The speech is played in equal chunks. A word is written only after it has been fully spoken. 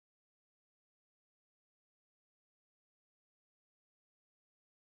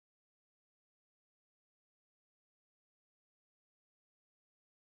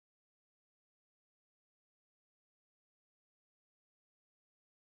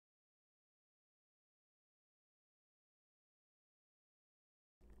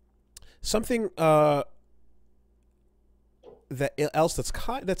Something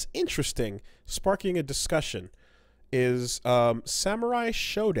that's interesting, sparking a discussion, is Samurai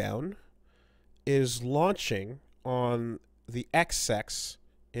Showdown is launching on the XX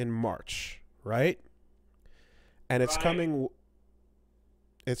in March, right? And it's coming.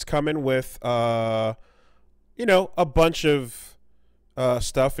 It's coming with you know, a bunch of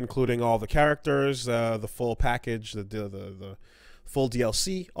stuff, including all the characters, the full package, the full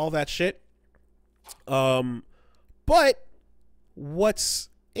DLC, all that shit. But what's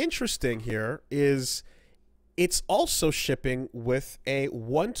interesting here is it's also shipping with a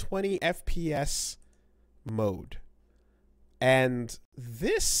 120 FPS mode. And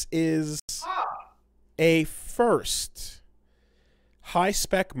this is a first. High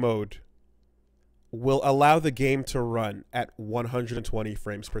spec mode will allow the game to run at 120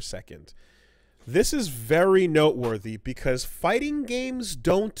 frames per second. This is very noteworthy because fighting games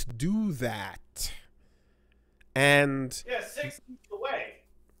don't do that. And yeah, 6 feet away.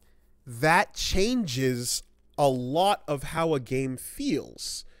 That changes a lot of how a game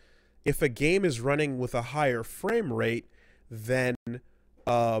feels. If a game is running with a higher frame rate, then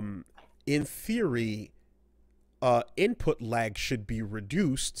in theory, input lag should be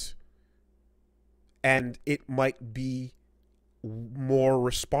reduced, and it might be more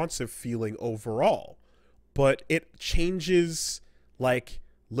responsive feeling overall. But it changes, like,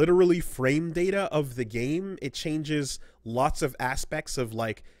 literally frame data of the game. It changes lots of aspects of,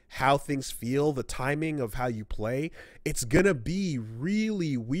 like, how things feel, the timing of how you play. It's gonna be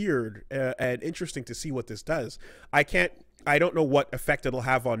really weird and interesting to see what this does. I don't know what effect it'll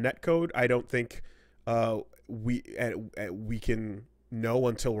have on netcode. I don't think we can know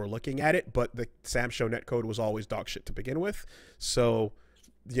until we're looking at it, but the Sam Show netcode was always dog shit to begin with. So,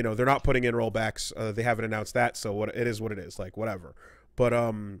 you know, they're not putting in rollbacks. They haven't announced that, so what it is, like, whatever. But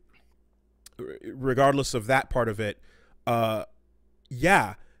regardless of that part of it,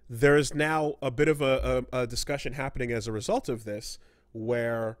 yeah, there's now a bit of a discussion happening as a result of this,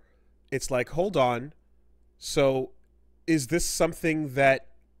 where it's like, hold on, so is this something that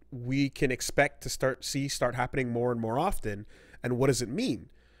we can expect to start happening more and more often? And what does it mean,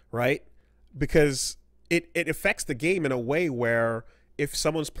 right? Because it affects the game in a way where if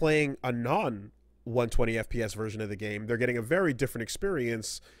someone's playing a non-120 FPS version of the game, they're getting a very different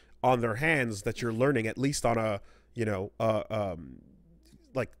experience on their hands that you're learning, at least on a, you know,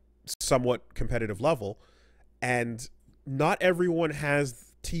 like, somewhat competitive level. And not everyone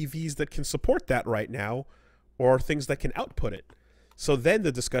has TVs that can support that right now, or things that can output it. So then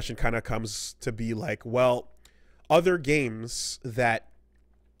the discussion kind of comes to be like, well, other games that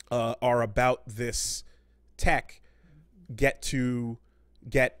are about this tech get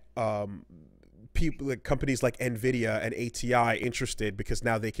people, like companies like Nvidia and ATI, interested, because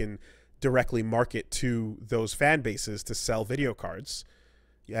now they can directly market to those fan bases to sell video cards.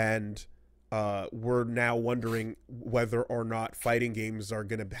 And we're now wondering whether or not fighting games are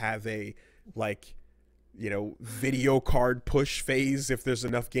going to have a, like, you know, video card push phase if there's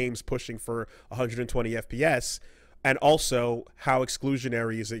enough games pushing for 120 FPS. And also, how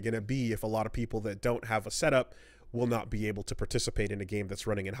exclusionary is it going to be if a lot of people that don't have a setup will not be able to participate in a game that's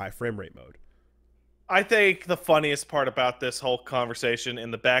running in high frame rate mode? I think the funniest part about this whole conversation,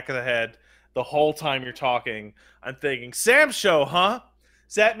 in the back of the head, the whole time you're talking, I'm thinking, Sam Show, huh?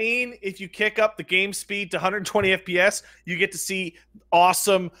 Does that mean if you kick up the game speed to 120 FPS, you get to see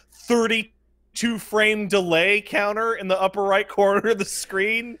awesome 32 frame delay counter in the upper right corner of the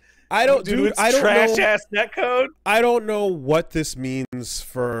screen? I don't, dude. I don't trash know. Ass netcode. I don't know what this means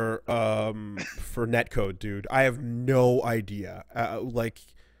for netcode, dude. I have no idea. Like,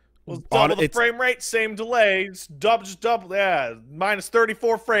 well, double the frame rate, same delays. Just double, yeah. Minus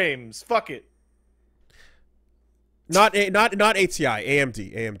 34 frames. Fuck it. Not ATI,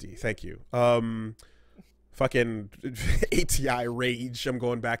 AMD. Thank you. Fucking ATI rage. I'm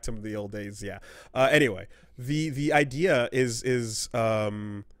going back to the old days. Yeah. Anyway, the idea is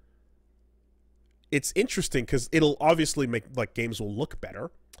it's interesting because it'll obviously make, like, games will look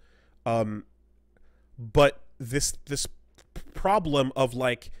better. But this problem of,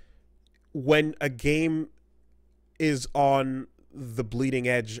 like, when a game is on the bleeding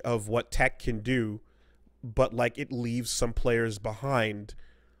edge of what tech can do, but, like, it leaves some players behind,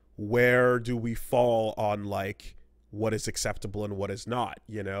 where do we fall on, like, what is acceptable and what is not,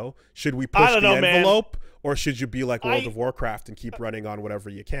 you know? Should we push the envelope, man, or should you be like World of Warcraft and keep running on whatever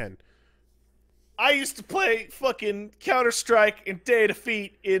you can? I used to play fucking Counter-Strike and Day of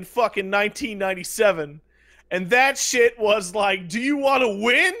Defeat in fucking 1997, and that shit was like, do you want to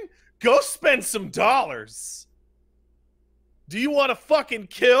win? Go spend some dollars. Do you want to fucking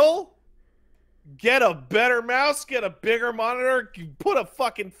kill? Get a better mouse, get a bigger monitor, put a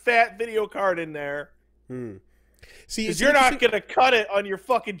fucking fat video card in there. Hmm. See, Because it's you're not interesting. going to cut it on your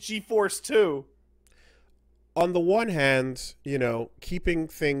fucking GeForce 2. On the one hand, you know, keeping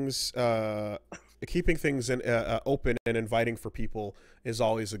things open and inviting for people is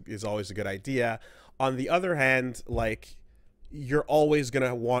always a good idea. On the other hand, like you're always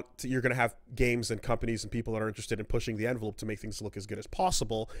you're gonna have games and companies and people that are interested in pushing the envelope to make things look as good as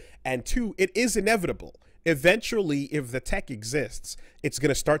possible. And two, it is inevitable. Eventually, if the tech exists, it's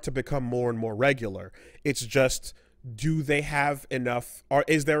gonna start to become more and more regular. It's just, do they have enough, or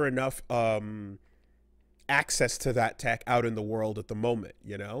is there enough access to that tech out in the world at the moment,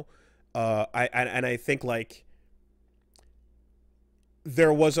 you know? I think like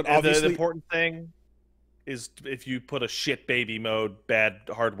there wasn't And the obviously important thing is if you put a shit baby mode, bad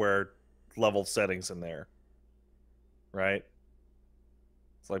hardware level settings in there, right?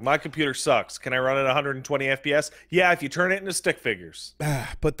 It's like, my computer sucks. Can I run it 120 FPS? Yeah, if you turn it into stick figures.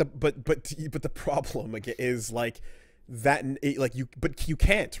 but the problem again is like that, like you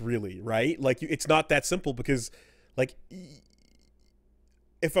can't really, right? Like it's not that simple because like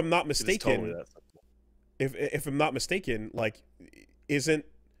if I'm not It is mistaken, totally that simple. if I'm not mistaken, like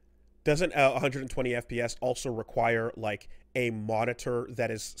doesn't 120 FPS also require like a monitor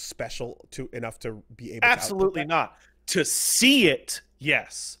that is special to enough to be able Absolutely to not. To see it,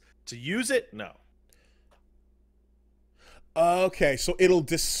 yes. To use it, no. Okay, so it'll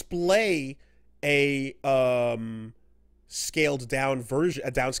display a downscaled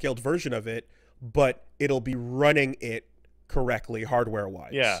version of it, but it'll be running it correctly hardware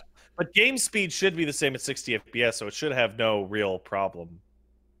wise. Yeah. But game speed should be the same at 60 FPS, so it should have no real problem.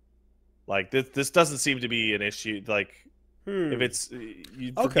 Like this doesn't seem to be an issue. Like if it's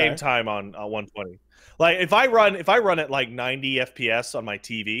for game time on 120. Like if I run at like 90 FPS on my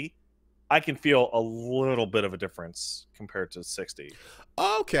TV, I can feel a little bit of a difference compared to 60.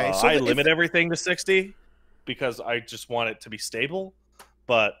 Okay, so I limit everything to 60 because I just want it to be stable.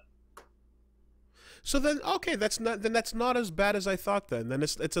 But so then, okay, that's not as bad as I thought. Then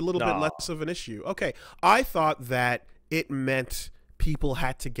it's a little bit less of an issue. Okay, I thought that it meant people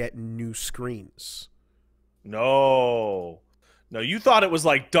had to get new screens. No, you thought it was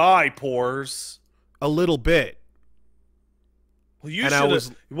like die pores. A little bit. Well,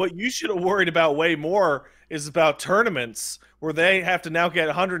 what you should have worried about way more is about tournaments where they have to now get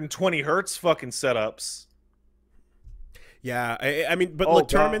 120 hertz fucking setups. Yeah, I mean, but look,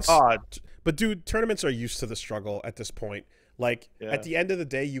 tournaments. But dude, tournaments are used to the struggle at this point. Like at the end of the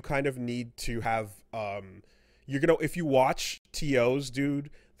day, you kind of need to have if you watch TOs,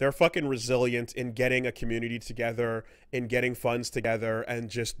 dude, they're fucking resilient in getting a community together, in getting funds together, and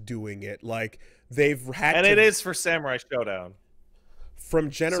just doing it. Like they've had and it is for Samurai Showdown. From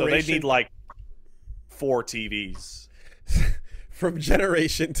generation, so they need like 4 TVs. From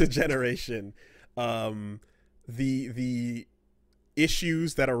generation to generation, the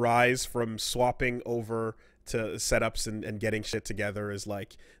issues that arise from swapping over to setups and getting shit together is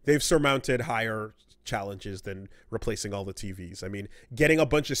like they've surmounted higher challenges than replacing all the TVs. I mean, getting a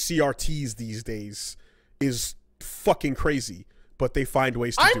bunch of CRTs these days is fucking crazy, but they find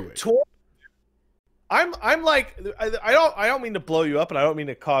ways to do it. I'm like, I don't mean to blow you up and I don't mean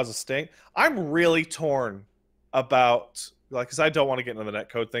to cause a stink. I'm really torn about, like, because I don't want to get into the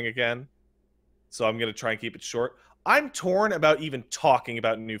netcode thing again, so I'm gonna try and keep it short. I'm torn about even talking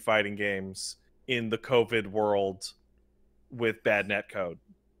about new fighting games in the COVID world with bad netcode.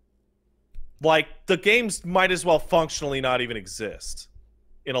 Like, the games might as well functionally not even exist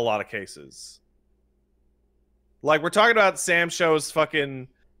in a lot of cases. Like, we're talking about Sam Show's fucking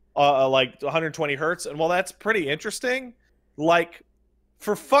like 120 hertz, and while that's pretty interesting, like,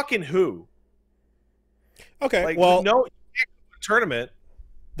 for fucking who? Okay, like, well, no tournament.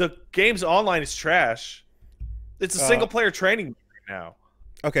 The game's online is trash. It's a single player training right now.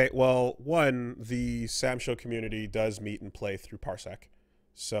 Okay, well, one, the Sam Show community does meet and play through Parsec,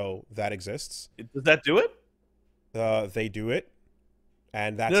 so that exists. Does that do it? They do it,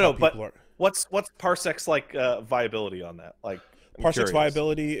 and that's how people are. What's Parsec's like viability on that? Like, Parsec's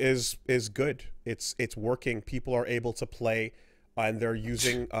viability is good. It's working. People are able to play, and they're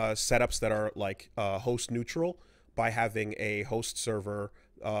using setups that are like host neutral by having a host server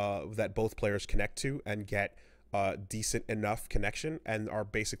that both players connect to and get decent enough connection, and are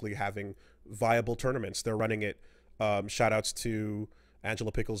basically having viable tournaments. They're running it. Shout outs to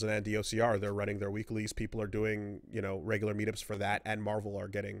Angela Pickles and Andy OCR. They're running their weeklies. People are doing, regular meetups for that, and Marvel are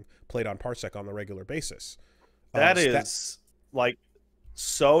getting played on Parsec on the regular basis. That is like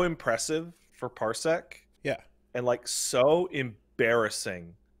so impressive for Parsec. Yeah. And like so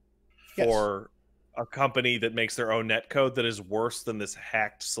embarrassing for a company that makes their own netcode that is worse than this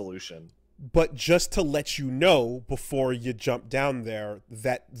hacked solution. But just to let you know before you jump down there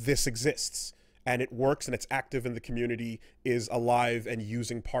that this exists and it works and it's active and the community is alive and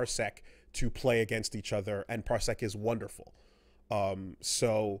using Parsec to play against each other, and Parsec is wonderful.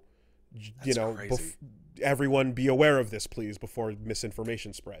 So, you know, everyone be aware of this, please, before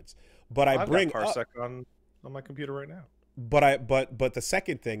misinformation spreads. But I've got Parsec on my computer right now. But the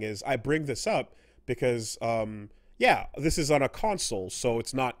second thing is I bring this up because yeah, this is on a console, so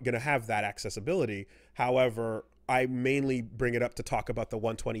it's not going to have that accessibility. However, I mainly bring it up to talk about the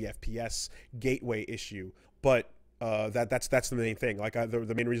 120 FPS gateway issue, but that's the main thing. Like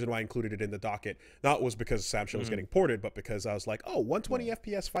the main reason why I included it in the docket, not was because Sam Show was getting ported, but because I was like, oh, 120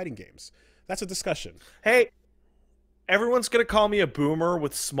 FPS fighting games. That's a discussion. Hey, everyone's going to call me a boomer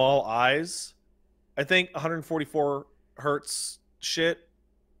with small eyes. I think 144 hertz shit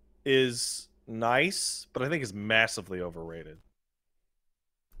is nice, but I think it's massively overrated.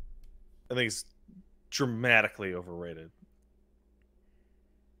 I think it's dramatically overrated.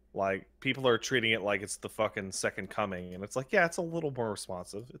 Like, people are treating it like it's the fucking second coming, and it's like, yeah, it's a little more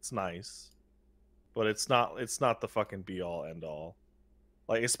responsive. It's nice. But it's not the fucking be all end all.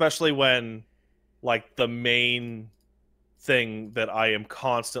 Like, especially when like the main thing that I am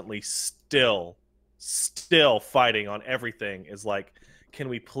constantly still fighting on everything is like, can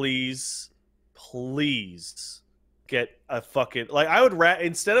we please get a fucking, like, I would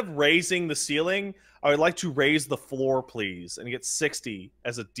instead of raising the ceiling, I would like to raise the floor, please, and get 60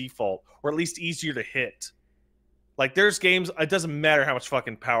 as a default, or at least easier to hit. Like, there's games, it doesn't matter how much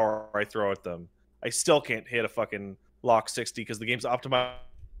fucking power I throw at them, I still can't hit a fucking lock 60 because the game's optimized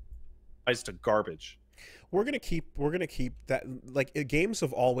to garbage. We're gonna keep that. Like, games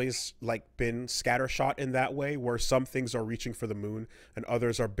have always like been scattershot in that way, where some things are reaching for the moon and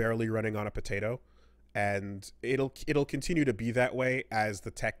others are barely running on a potato, and it'll continue to be that way as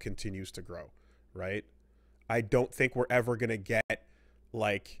the tech continues to grow, right? I don't think we're ever gonna get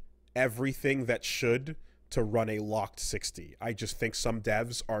like everything that should to run a locked 60. I just think some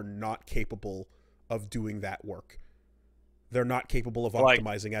devs are not capable of doing that work. They're not capable of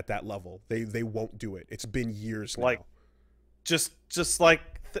optimizing at that level. They won't do it. It's been years now. Like, just like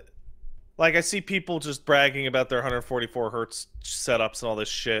I see people just bragging about their 144 hertz setups and all this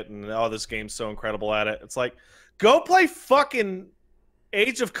shit, and oh, this game's so incredible at it. It's like, go play fucking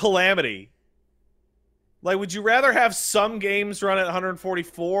Age of Calamity. Like, would you rather have some games run at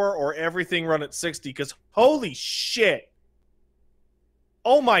 144 or everything run at 60? Because holy shit.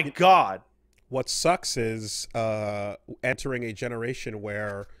 Oh my god. What sucks is entering a generation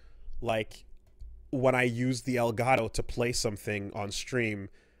where, like, when I use the Elgato to play something on stream,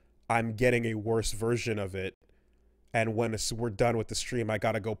 I'm getting a worse version of it. And when we're done with the stream, I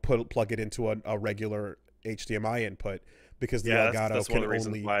gotta go plug it into a regular HDMI input because the Elgato that's one of the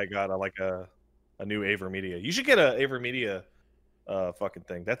reasons why I got a new AverMedia. You should get a AverMedia fucking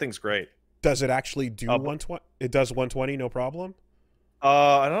thing. That thing's great. Does it actually do 120? It does 120, no problem.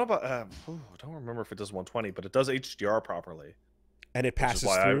 I don't know about. I don't remember if it does 120, but it does HDR properly, and it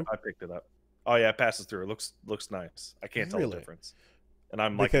passes through. I picked it up. Oh yeah, it passes through. It looks nice. I can't tell the difference, and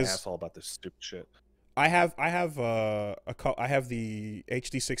I'm like an asshole about this stupid shit. I have the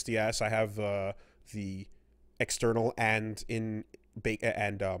HD60S. I have the external and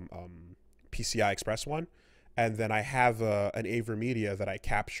PCI Express one, and then I have an AverMedia that I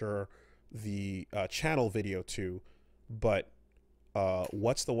capture the channel video to, but.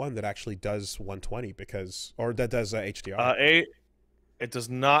 What's the one that actually does 120 or that does HDR? It does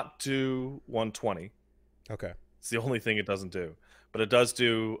not do 120. Okay. It's the only thing it doesn't do, but it does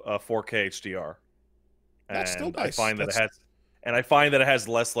do 4K HDR. That's still nice. I find that it has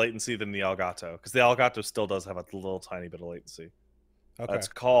less latency than the Elgato, because the Elgato still does have a little tiny bit of latency. Okay. It's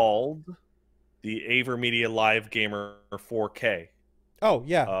called the AverMedia Live Gamer 4K. Oh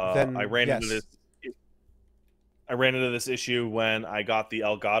yeah. Then I ran into this issue when I got the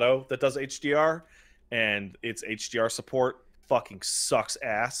Elgato that does HDR, and its HDR support fucking sucks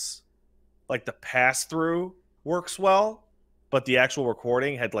ass. Like, the pass-through works well, but the actual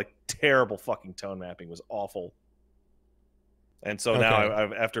recording had like terrible fucking tone mapping. It was awful. And so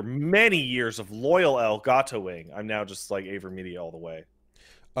now, after many years of loyal Elgatoing, I'm now just like AverMedia all the way.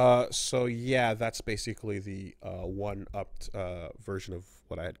 So yeah, that's basically the one-upped version of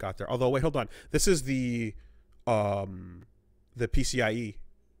what I had got there. Although, wait, hold on. This is the PCIe.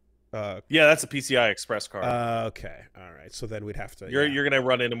 Yeah, that's a PCI Express card. Okay, all right. So then we'd have to. You're gonna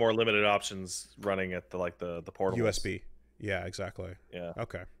run into more limited options running at the portables. USB. Yeah, exactly. Yeah.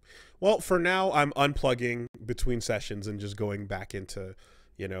 Okay. Well, for now, I'm unplugging between sessions and just going back into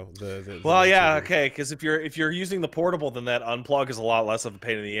You know, Well, the yeah, TV. okay, because if you're using the portable, then that unplug is a lot less of a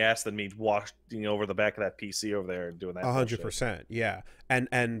pain in the ass than me walking over the back of that PC over there and doing that bullshit. 100%, yeah.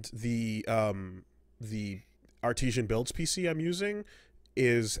 And the Artesian Builds PC I'm using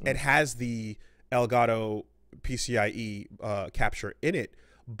it has the Elgato PCIe capture in it,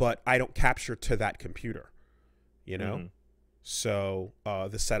 but I don't capture to that computer, you know. So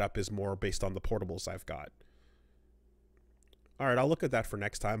the setup is more based on the portables I've got. All right, I'll look at that for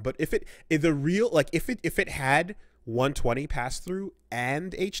next time. But if it had 120 pass through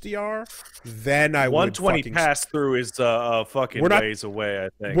and HDR, then I would 120 fucking pass through is fucking ways away, I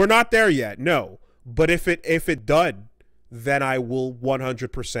think. We're not there yet, no. But if it done, then I will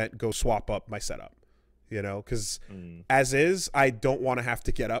 100% go swap up my setup. You know, because as is, I don't want to have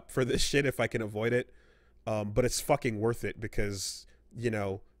to get up for this shit if I can avoid it. But it's fucking worth it because, you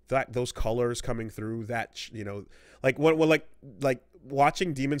know, those colors coming through that, you know, like like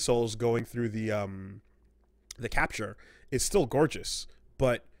watching Demon Souls going through the capture is still gorgeous,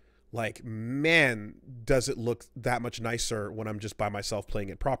 but like, man, does it look that much nicer when I'm just by myself playing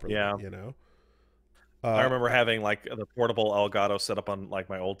it properly? Yeah, you know. I remember having like the portable Elgato set up on like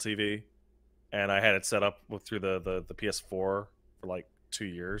my old TV, and I had it set up through the PS4 for like 2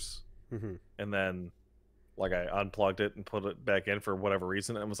 years, and then like I unplugged it and put it back in for whatever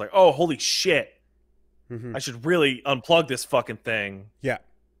reason, and was like, oh, holy shit, I should really unplug this fucking thing. Yeah,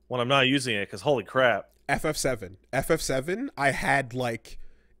 when I'm not using it, because holy crap. FF7, I had like,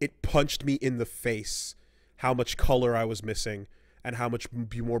 it punched me in the face how much color I was missing and how much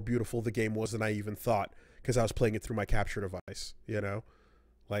more beautiful the game was than I even thought, because I was playing it through my capture device, you know,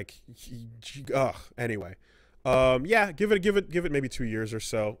 like, anyway, yeah, give it maybe 2 years or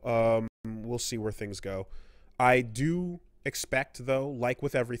so. We'll see where things go. I do expect, though, like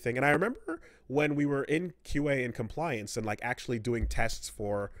with everything, and I remember when we were in QA and compliance and like actually doing tests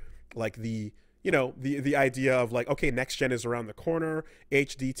for like the, you know, the idea of like, okay, next gen is around the corner,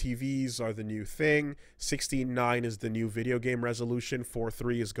 HD TVs are the new thing, 16:9 is the new video game resolution,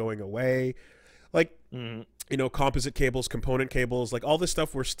 4:3 is going away, like, you know, composite cables, component cables, like all this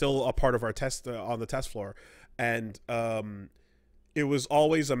stuff were still a part of our test on the test floor, and it was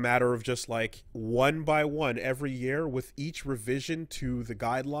always a matter of just like one by one every year with each revision to the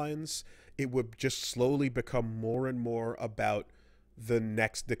guidelines, it would just slowly become more and more about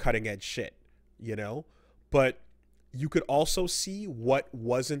the cutting edge shit, you know. But you could also see what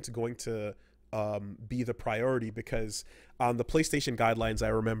wasn't going to be the priority, because on the PlayStation guidelines, I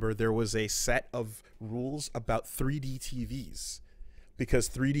remember there was a set of rules about 3D TVs, because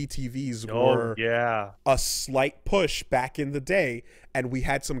 3D TVs were a slight push back in the day, and we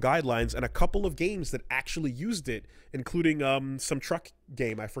had some guidelines and a couple of games that actually used it, including some truck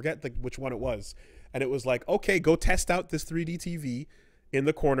game. I forget which one it was. And it was like, okay, go test out this 3D TV in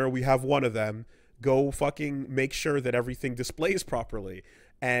the corner. We have one of them. Go fucking make sure that everything displays properly.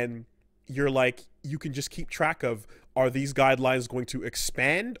 And you're like, you can just keep track of, are these guidelines going to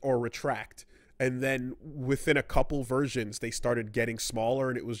expand or retract? And then within a couple versions, they started getting smaller,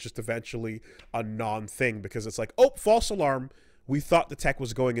 and it was just eventually a non-thing, because it's like, oh, false alarm. We thought the tech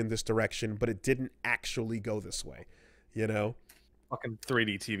was going in this direction, but it didn't actually go this way, you know? Fucking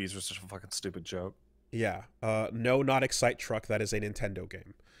 3D TVs were such a fucking stupid joke. Yeah. No, not Excite Truck. That is a Nintendo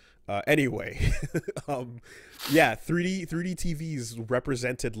game. Anyway, yeah, 3D TVs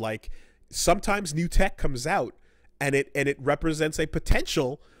represented, like, sometimes new tech comes out and it represents a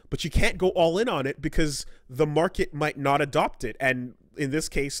potential, but you can't go all in on it because the market might not adopt it. And in this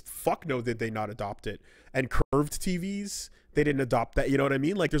case, fuck no, did they not adopt it. And curved TVs, they didn't adopt that. You know what I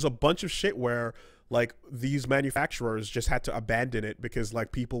mean? Like, there's a bunch of shit where, like, these manufacturers just had to abandon it because,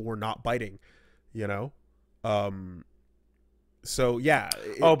 like, people were not biting, you know? So yeah.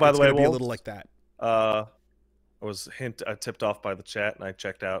 By the way, be a little like that. I was tipped off by the chat, and I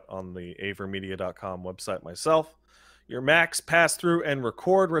checked out on the avermedia.com website myself. Your max pass-through and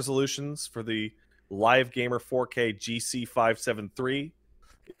record resolutions for the Live Gamer 4K GC573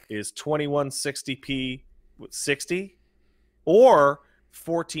 is 2160p with 60, or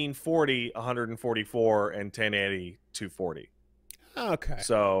 1440, 144, and 1080, 240. Okay.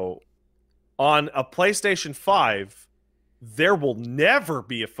 So on a PlayStation 5, there will never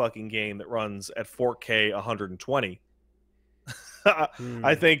be a fucking game that runs at 4K 120.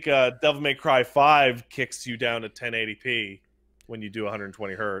 I think Devil May Cry 5 kicks you down to 1080p when you do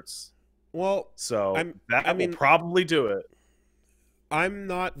 120 hertz. Well, so that will probably do it. I'm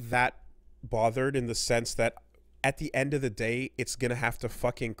not that bothered, in the sense that at the end of the day, it's gonna have to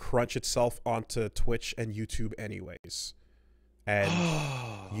fucking crunch itself onto Twitch and YouTube anyways, and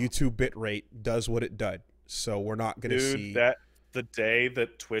YouTube bitrate does what it does. So we're not gonna see that. The day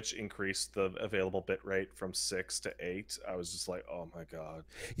that Twitch increased the available bitrate from 6 to 8, I was just like, oh my god.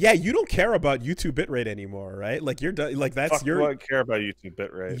 Yeah, you don't care about YouTube bitrate anymore, right? Like you're done. Like that's Fuck, your. do I care about YouTube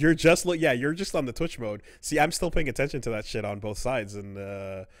bitrate? You're just yeah, you're just on the Twitch mode. See, I'm still paying attention to that shit on both sides, and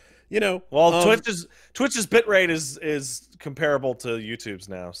you know, well, Twitch's bitrate is comparable to YouTube's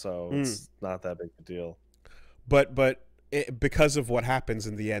now, so it's not that big a deal. But because of what happens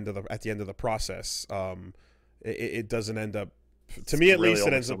in the end of at the end of the process, it doesn't end up. To me, at really least, it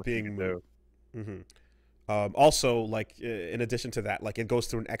only ends so up much you being. can do. Also, like in addition to that, like it goes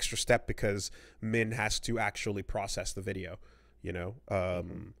through an extra step because Min has to actually process the video. You know,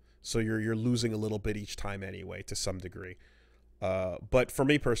 so you're losing a little bit each time anyway, to some degree. But for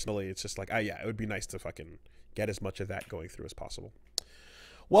me personally, it's just like, yeah, it would be nice to fucking get as much of that going through as possible.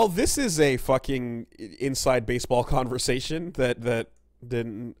 Well, this is a fucking inside baseball conversation that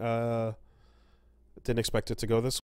didn't expect it to go this